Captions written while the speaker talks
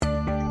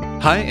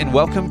Hi, and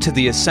welcome to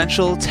the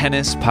Essential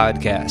Tennis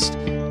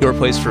Podcast, your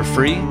place for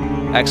free,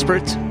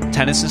 expert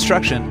tennis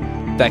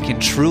instruction that can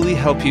truly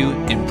help you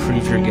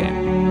improve your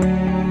game.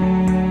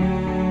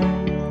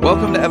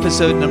 Welcome to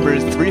episode number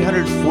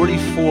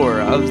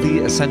 344 of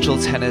the Essential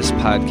Tennis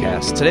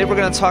Podcast. Today we're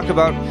going to talk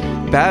about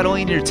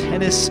battling your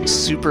tennis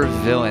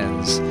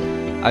supervillains.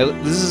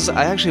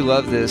 I actually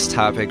love this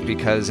topic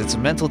because it's a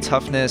mental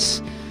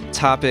toughness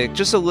topic,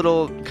 just a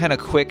little kind of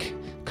quick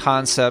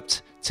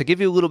concept to give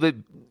you a little bit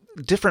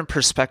different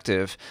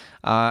perspective,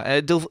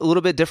 a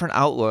little bit different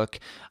outlook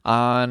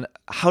on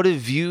how to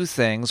view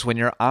things when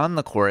you're on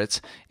the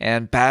court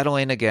and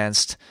battling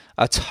against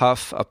a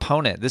tough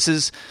opponent. This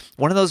is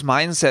one of those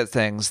mindset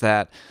things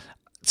that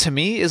to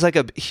me is like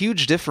a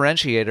huge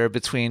differentiator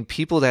between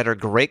people that are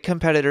great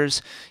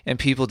competitors and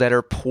people that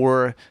are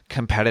poor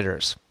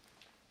competitors.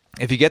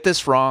 If you get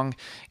this wrong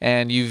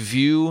and you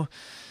view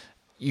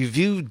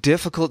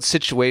difficult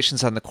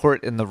situations on the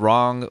court in the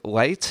wrong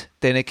light,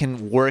 then it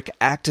can work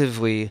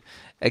actively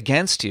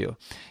against you.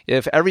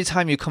 If every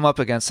time you come up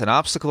against an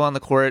obstacle on the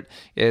court,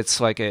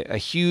 it's like a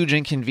huge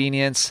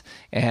inconvenience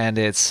and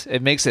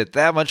it makes it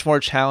that much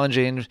more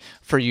challenging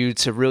for you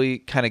to really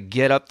kind of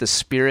get up the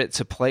spirit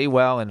to play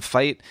well and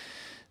fight,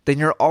 then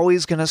you're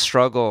always going to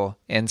struggle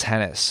in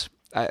tennis.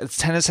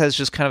 Tennis has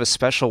just kind of a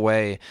special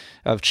way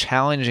of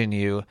challenging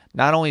you,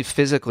 not only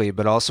physically,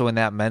 but also in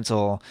that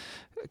mental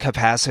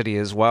capacity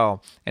as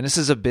well. And this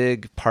is a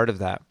big part of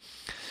that.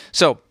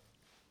 So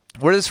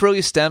where this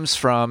really stems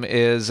from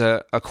is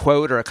a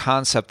quote or a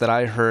concept that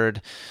I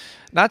heard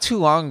not too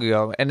long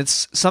ago, and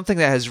it's something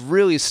that has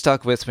really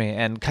stuck with me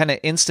and kind of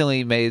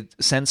instantly made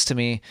sense to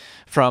me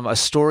from a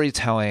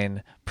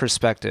storytelling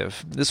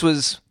perspective. This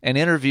was an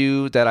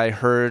interview that I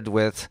heard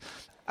with,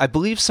 I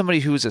believe,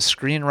 somebody who was a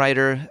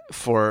screenwriter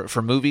for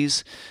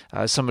movies,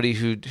 somebody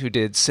who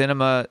did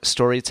cinema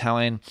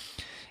storytelling.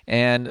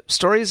 And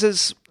stories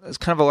is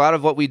kind of a lot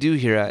of what we do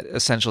here at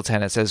Essential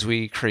Tennis as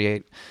we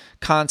create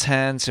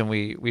content and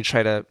we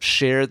try to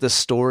share the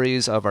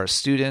stories of our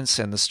students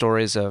and the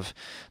stories of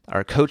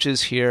our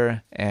coaches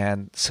here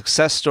and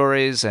success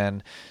stories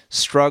and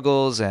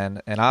struggles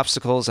and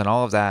obstacles and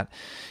all of that.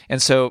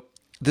 And so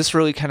this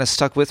really kind of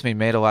stuck with me,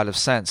 made a lot of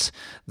sense.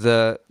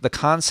 The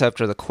concept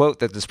or the quote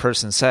that this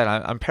person said,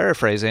 I'm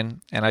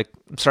paraphrasing, and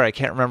I'm sorry, I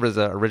can't remember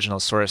the original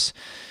source,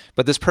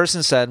 but this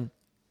person said,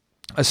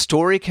 "A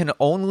story can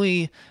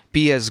only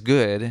be as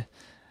good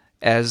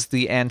as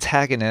the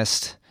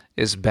antagonist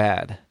is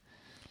bad."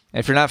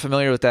 If you're not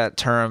familiar with that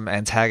term,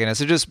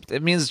 antagonist,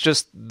 it means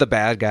just the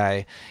bad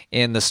guy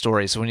in the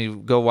story. So when you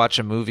go watch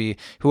a movie,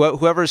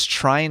 whoever's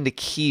trying to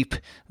keep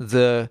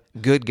the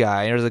good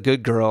guy or the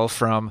good girl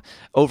from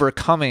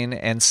overcoming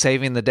and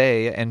saving the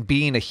day and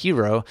being a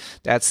hero,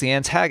 that's the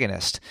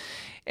antagonist.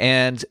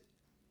 And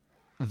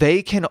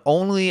they can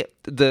only,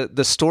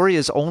 the story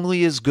is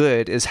only as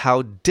good as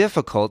how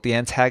difficult the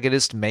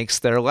antagonist makes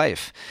their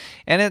life.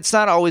 And it's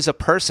not always a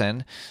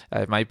person.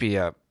 It might be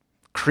a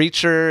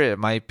creature. It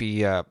might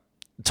be a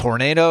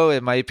tornado.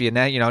 It might be a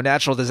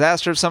natural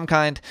disaster of some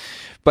kind.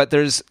 But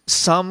there's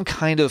some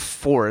kind of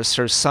force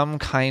or some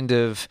kind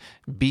of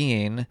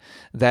being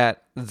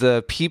that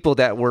the people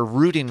that we're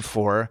rooting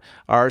for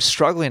are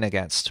struggling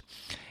against.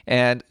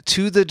 And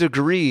to the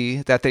degree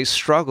that they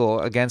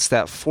struggle against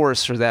that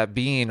force or that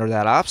being or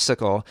that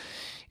obstacle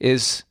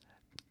is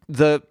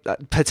the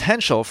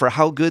potential for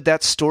how good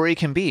that story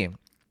can be.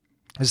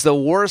 Is the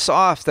worse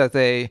off that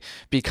they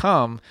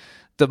become,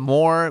 the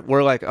more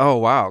we're like, oh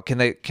wow, can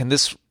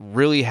this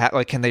really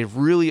can they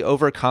really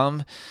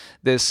overcome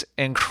this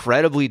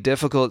incredibly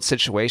difficult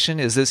situation?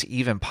 Is this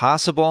even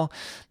possible?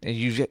 And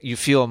you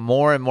feel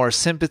more and more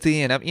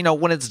sympathy, and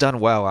when it's done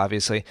well,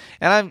 obviously.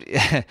 And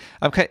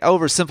I'm kind of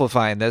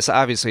oversimplifying this,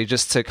 obviously,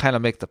 just to kind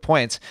of make the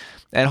point.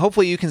 And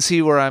hopefully you can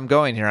see where I'm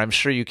going here. I'm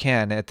sure you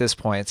can at this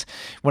point.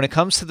 When it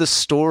comes to the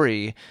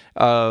story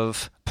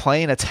of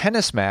playing a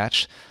tennis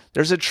match,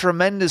 there's a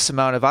tremendous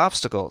amount of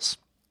obstacles.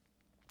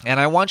 And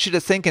I want you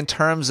to think in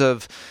terms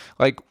of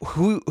like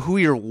who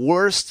your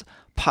worst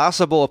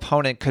possible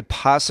opponent could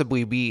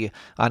possibly be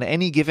on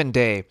any given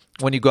day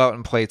when you go out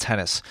and play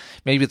tennis.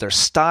 Maybe their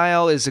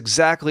style is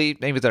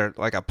maybe they're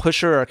like a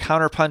pusher or a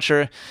counter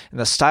puncher, and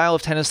the style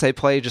of tennis they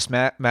play just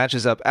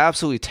matches up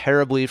absolutely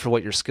terribly for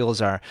what your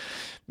skills are.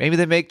 Maybe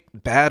they make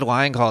bad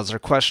line calls or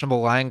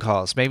questionable line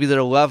calls. Maybe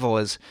their level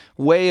is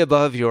way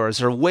above yours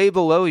or way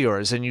below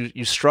yours, and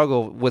you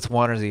struggle with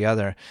one or the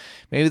other.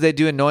 Maybe they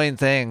do annoying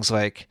things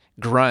like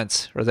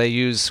grunt, or they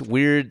use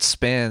weird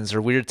spins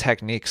or weird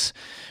techniques,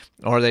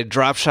 or they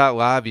drop shot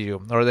lob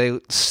you, or they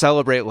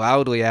celebrate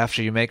loudly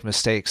after you make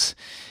mistakes,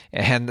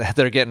 and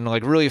they're getting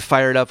like really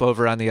fired up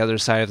over on the other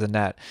side of the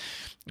net.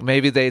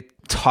 Maybe they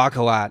talk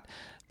a lot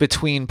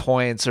between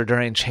points or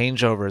during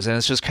changeovers, and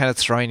it's just kind of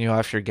throwing you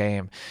off your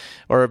game.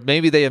 Or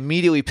maybe they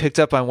immediately picked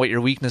up on what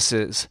your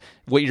weaknesses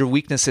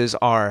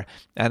are,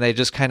 and they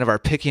just kind of are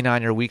picking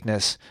on your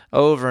weakness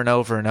over and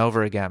over and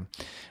over again.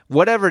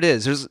 Whatever it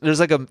is,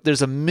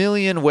 there's a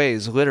million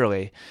ways,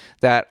 literally,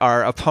 that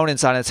our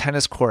opponents on a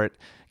tennis court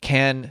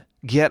can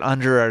get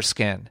under our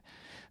skin.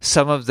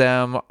 Some of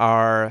them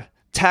are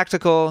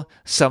tactical,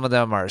 some of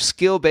them are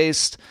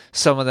skill-based,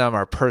 some of them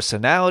are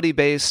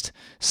personality-based,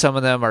 some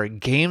of them are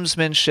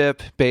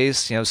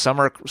gamesmanship-based, some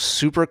are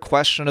super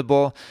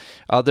questionable,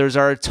 others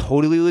are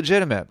totally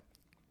legitimate.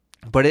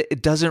 But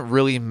it doesn't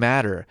really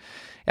matter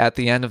at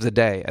the end of the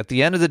day. At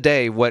the end of the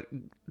day, what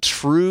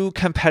true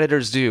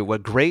competitors do,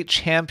 what great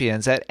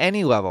champions at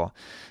any level,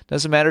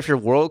 doesn't matter if you're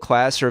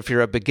world-class or if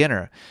you're a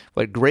beginner,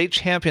 what great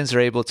champions are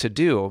able to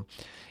do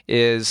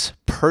is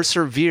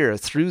persevere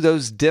through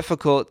those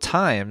difficult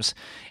times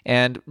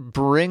and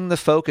bring the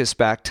focus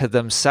back to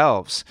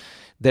themselves,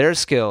 their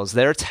skills,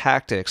 their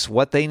tactics,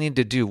 what they need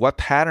to do, what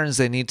patterns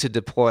they need to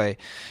deploy,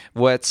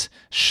 what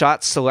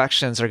shot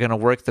selections are going to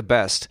work the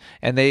best.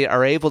 And they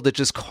are able to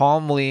just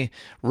calmly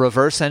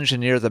reverse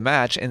engineer the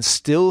match and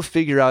still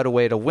figure out a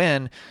way to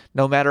win,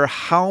 no matter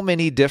how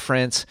many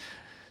different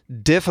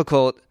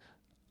difficult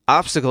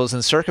obstacles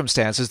and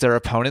circumstances their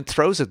opponent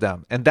throws at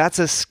them. And that's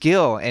a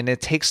skill, and it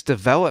takes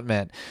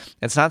development.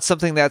 It's not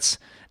something that's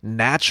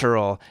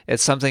natural.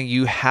 It's something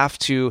you have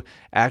to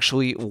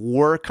actually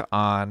work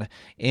on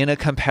in a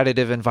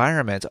competitive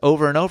environment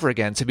over and over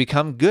again to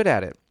become good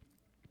at it.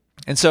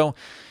 And so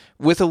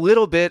with a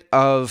little bit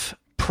of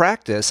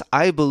practice,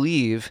 I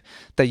believe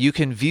that you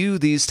can view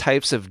these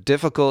types of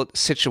difficult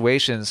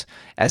situations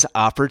as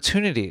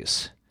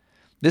opportunities.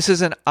 This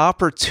is an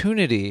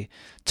opportunity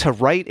to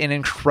write an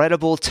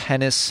incredible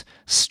tennis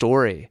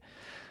story.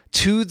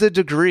 To the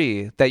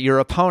degree that your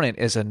opponent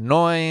is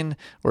annoying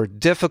or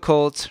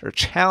difficult or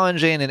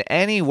challenging in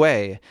any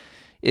way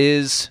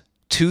is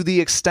to the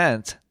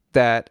extent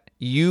that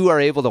you are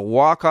able to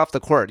walk off the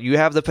court. You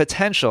have the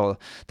potential,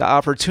 the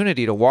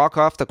opportunity to walk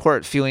off the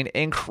court feeling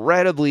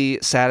incredibly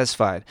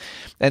satisfied.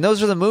 And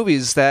those are the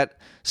movies that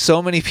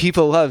so many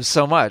people love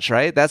so much,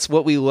 right? That's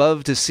what we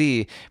love to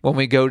see when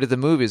we go to the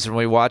movies, when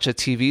we watch a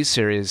TV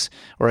series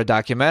or a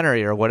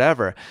documentary or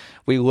whatever.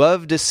 We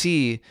love to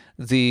see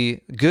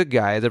the good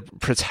guy, the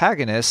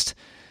protagonist,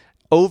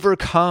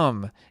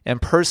 overcome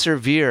and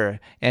persevere,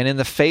 and in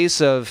the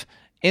face of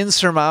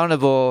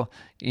insurmountable,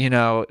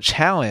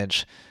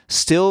 challenge,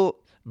 still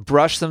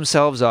brush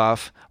themselves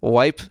off,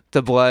 wipe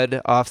the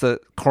blood off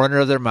the corner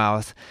of their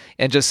mouth,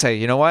 and just say,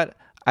 you know what?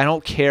 I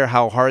don't care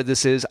how hard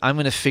this is. I'm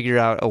going to figure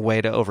out a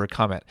way to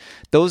overcome it.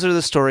 Those are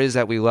the stories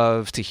that we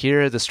love to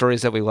hear, the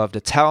stories that we love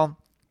to tell.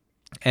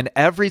 And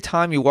every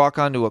time you walk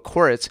onto a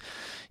court,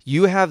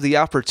 you have the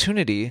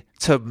opportunity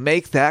to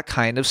make that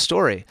kind of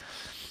story.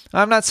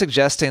 I'm not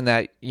suggesting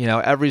that,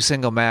 every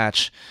single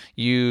match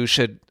you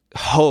should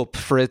hope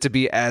for it to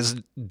be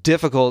as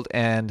difficult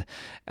and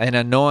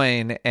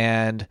annoying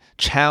and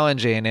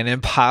challenging and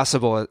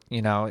impossible,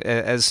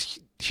 as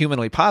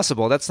humanly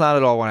possible. That's not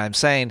at all what I'm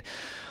saying.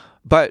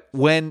 But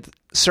when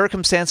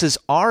circumstances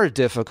are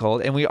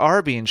difficult and we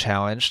are being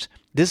challenged,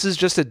 this is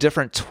just a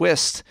different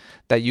twist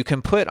that you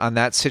can put on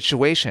that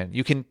situation.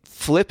 You can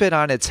flip it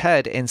on its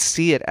head and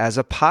see it as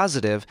a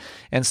positive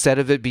instead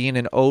of it being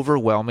an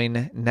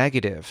overwhelming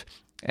negative.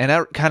 And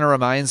that kind of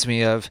reminds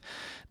me of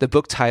the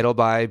book title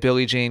by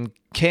Billie Jean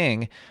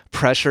King,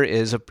 Pressure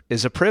is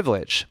a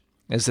Privilege,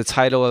 is the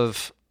title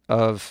of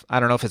I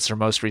don't know if it's her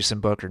most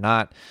recent book or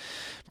not.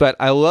 But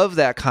I love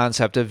that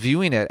concept of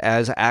viewing it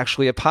as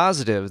actually a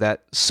positive,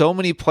 that so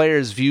many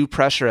players view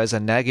pressure as a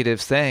negative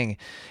thing,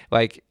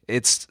 like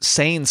it's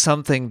saying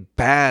something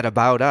bad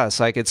about us,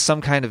 like it's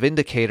some kind of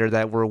indicator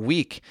that we're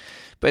weak.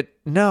 But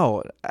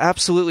no,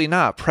 absolutely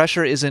not.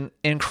 Pressure is an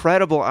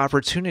incredible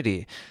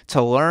opportunity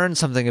to learn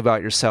something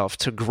about yourself,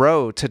 to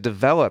grow, to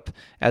develop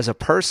as a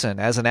person,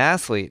 as an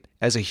athlete,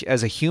 as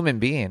a human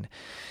being.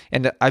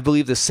 And I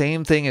believe the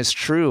same thing is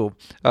true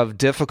of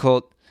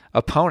difficult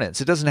opponents.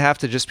 It doesn't have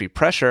to just be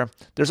pressure.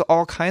 There's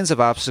all kinds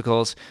of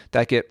obstacles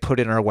that get put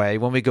in our way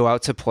when we go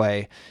out to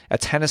play a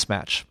tennis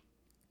match.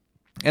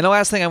 And the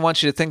last thing I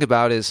want you to think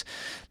about is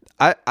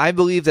I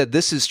believe that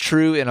this is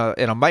true in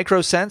a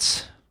micro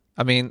sense.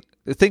 I mean,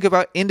 think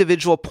about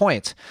individual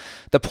points.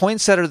 The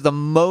points that are the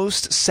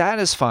most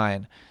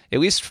satisfying, at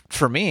least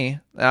for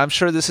me, I'm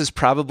sure this is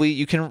probably,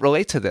 you can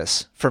relate to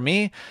this. For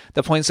me,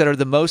 the points that are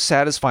the most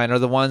satisfying are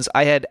the ones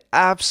I had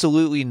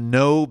absolutely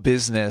no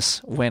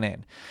business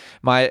winning.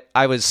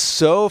 I was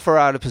so far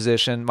out of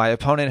position. My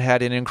opponent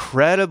had an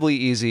incredibly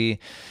easy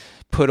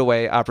put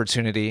away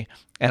opportunity,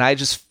 and I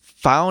just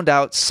found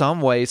out some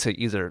way to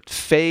either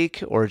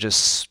fake or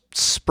just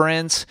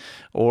sprint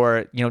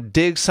or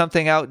dig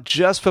something out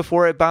just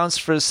before it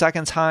bounced for the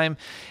second time,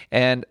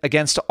 and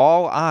against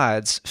all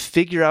odds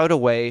figure out a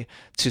way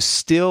to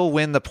still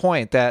win the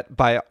point that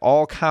by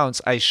all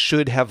counts I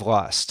should have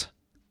lost,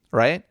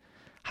 right?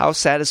 How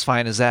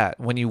satisfying is that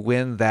when you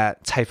win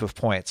that type of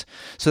point?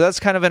 So that's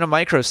kind of in a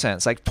micro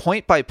sense, like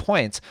point by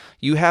point,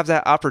 you have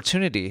that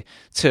opportunity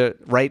to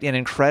write an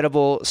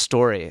incredible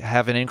story,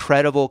 have an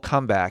incredible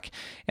comeback,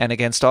 and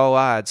against all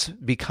odds,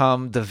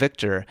 become the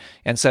victor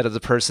instead of the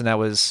person that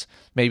was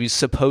maybe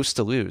supposed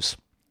to lose.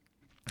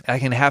 That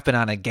can happen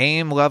on a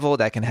game level,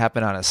 that can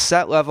happen on a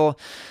set level,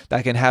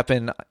 that can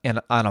happen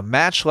on a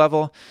match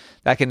level,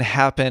 that can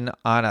happen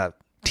on a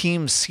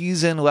team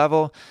season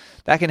level.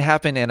 That can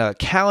happen in a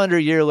calendar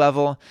year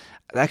level.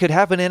 That could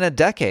happen in a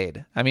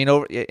decade. I mean,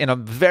 in a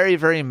very,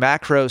 very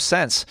macro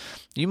sense,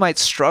 you might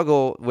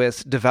struggle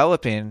with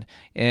developing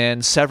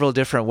in several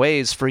different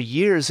ways for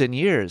years and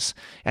years,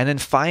 and then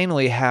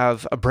finally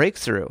have a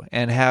breakthrough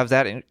and have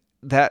that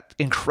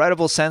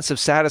incredible sense of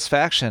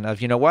satisfaction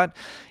of, you know what?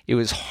 It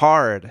was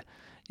hard.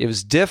 It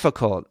was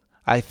difficult.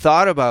 I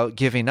thought about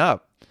giving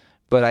up,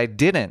 but I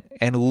didn't.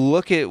 And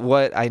look at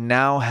what I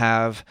now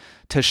have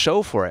to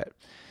show for it.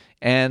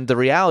 And the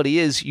reality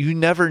is, you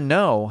never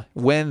know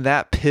when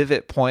that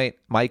pivot point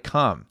might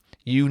come.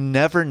 You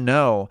never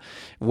know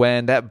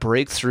when that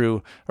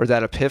breakthrough or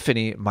that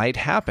epiphany might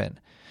happen.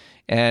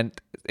 And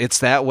it's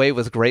that way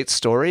with great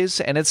stories,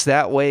 and it's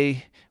that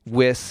way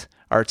with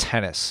our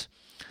tennis.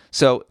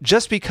 So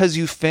just because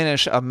you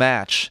finish a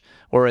match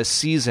or a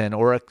season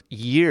or a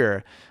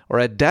year or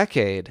a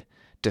decade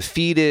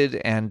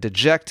defeated and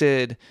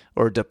dejected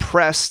or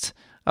depressed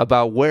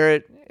about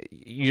where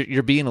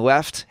you're being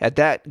left at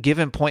that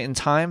given point in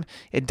time,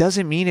 it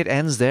doesn't mean it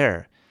ends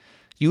there.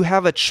 You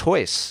have a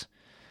choice.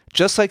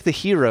 Just like the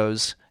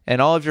heroes in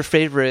all of your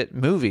favorite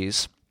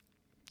movies,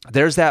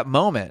 there's that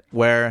moment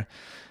where,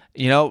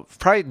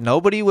 probably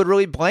nobody would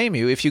really blame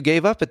you if you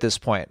gave up at this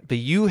point, but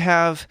you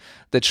have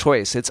the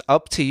choice. It's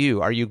up to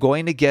you. Are you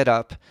going to get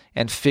up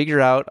and figure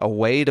out a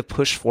way to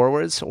push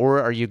forwards,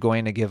 or are you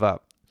going to give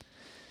up?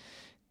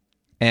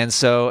 And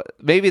so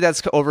maybe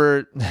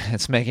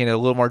it's making it a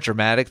little more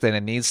dramatic than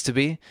it needs to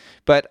be,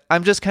 but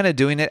I'm just kind of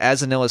doing it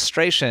as an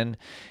illustration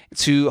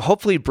to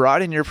hopefully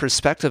broaden your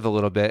perspective a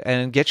little bit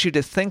and get you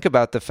to think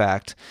about the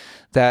fact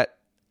that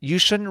you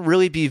shouldn't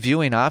really be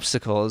viewing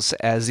obstacles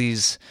as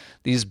these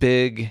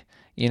big,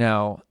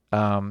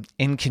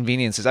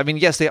 inconveniences. I mean,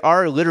 yes, they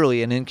are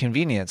literally an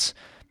inconvenience,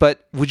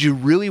 but would you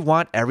really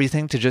want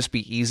everything to just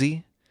be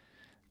easy?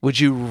 Would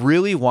you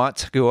really want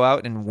to go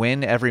out and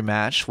win every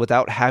match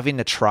without having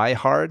to try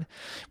hard?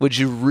 Would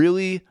you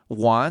really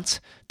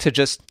want to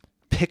just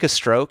pick a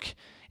stroke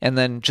and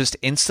then just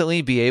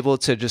instantly be able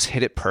to just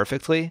hit it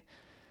perfectly?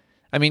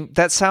 I mean,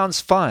 that sounds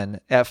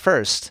fun at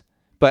first,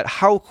 but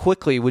how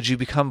quickly would you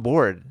become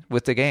bored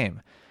with the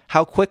game?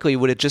 How quickly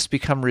would it just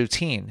become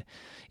routine?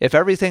 If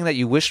everything that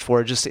you wished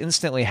for just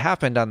instantly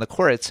happened on the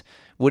court,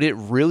 would it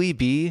really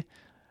be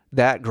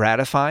that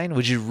gratifying?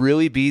 Would you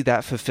really be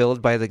that fulfilled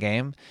by the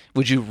game?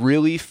 Would you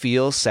really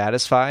feel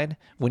satisfied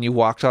when you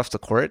walked off the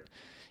court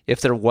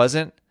if there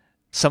wasn't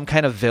some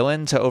kind of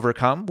villain to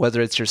overcome, whether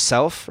it's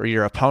yourself or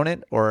your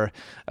opponent or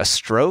a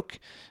stroke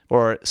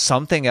or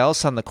something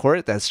else on the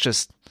court that's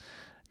just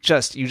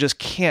you just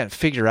can't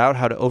figure out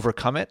how to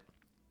overcome it?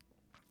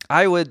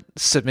 I would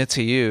submit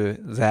to you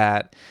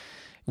that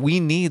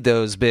we need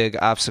those big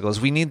obstacles.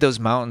 We need those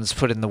mountains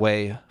put in the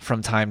way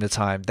from time to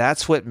time.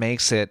 That's what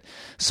makes it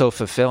so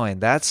fulfilling.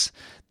 That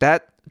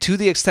to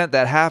the extent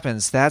that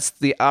happens, that's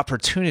the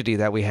opportunity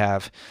that we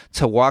have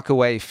to walk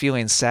away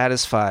feeling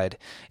satisfied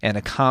and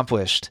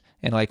accomplished,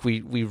 and like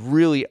we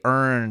really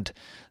earned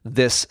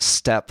this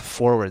step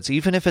forwards,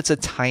 even if it's a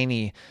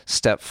tiny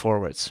step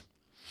forwards.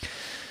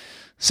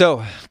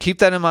 So keep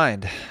that in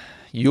mind.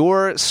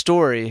 Your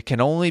story can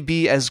only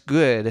be as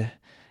good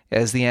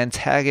as the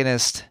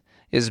antagonist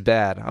is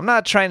bad. I'm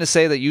not trying to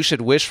say that you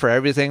should wish for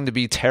everything to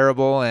be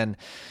terrible and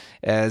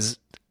as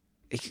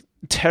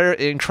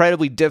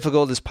incredibly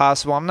difficult as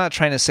possible. I'm not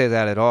trying to say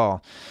that at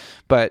all.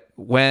 But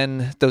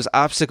when those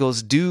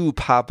obstacles do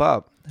pop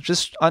up,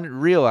 just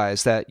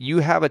realize that you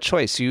have a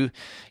choice. You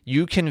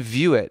can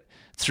view it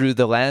through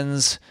the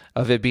lens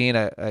of it being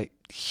a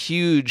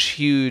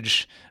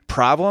huge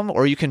problem,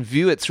 or you can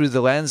view it through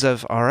the lens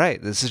of, all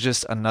right, this is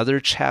just another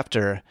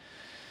chapter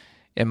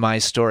in my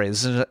story.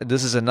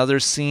 This is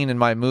another scene in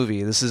my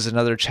movie. This is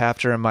another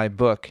chapter in my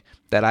book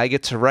that I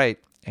get to write,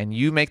 and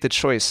you make the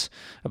choice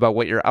about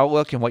what your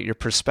outlook and what your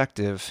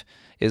perspective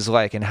is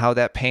like, and how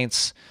that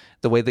paints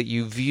the way that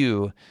you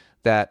view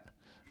that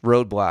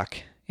roadblock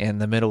in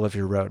the middle of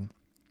your road.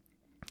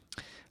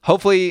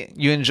 Hopefully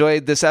you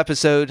enjoyed this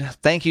episode.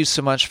 Thank you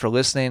so much for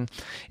listening.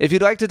 If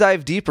you'd like to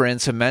dive deeper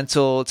into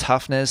mental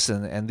toughness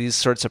and these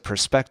sorts of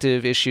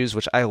perspective issues,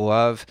 which I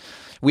love,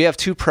 we have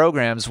two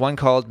programs, one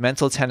called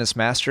Mental Tennis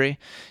Mastery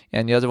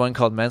and the other one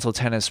called Mental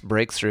Tennis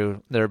Breakthrough.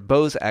 They're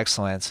both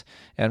excellent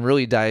and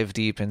really dive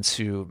deep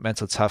into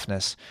mental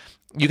toughness.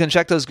 You can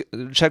check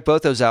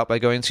both those out by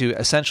going to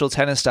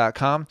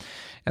essentialtennis.com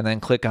and then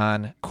click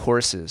on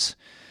courses.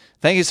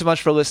 Thank you so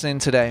much for listening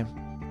today,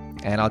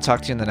 and I'll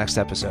talk to you in the next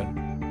episode.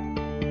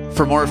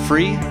 For more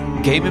free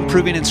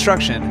game-improving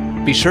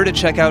instruction, be sure to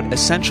check out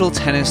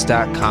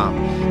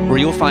essentialtennis.com, where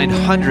you'll find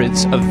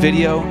hundreds of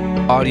video,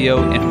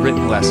 audio, and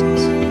written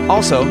lessons.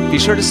 Also, be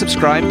sure to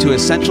subscribe to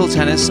Essential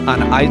Tennis on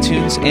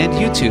iTunes and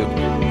YouTube,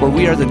 where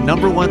we are the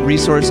 #1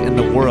 resource in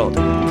the world,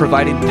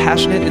 providing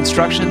passionate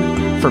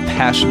instruction for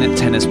passionate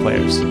tennis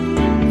players.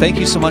 Thank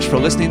you so much for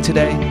listening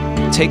today.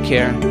 Take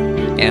care,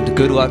 and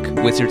good luck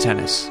with your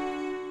tennis.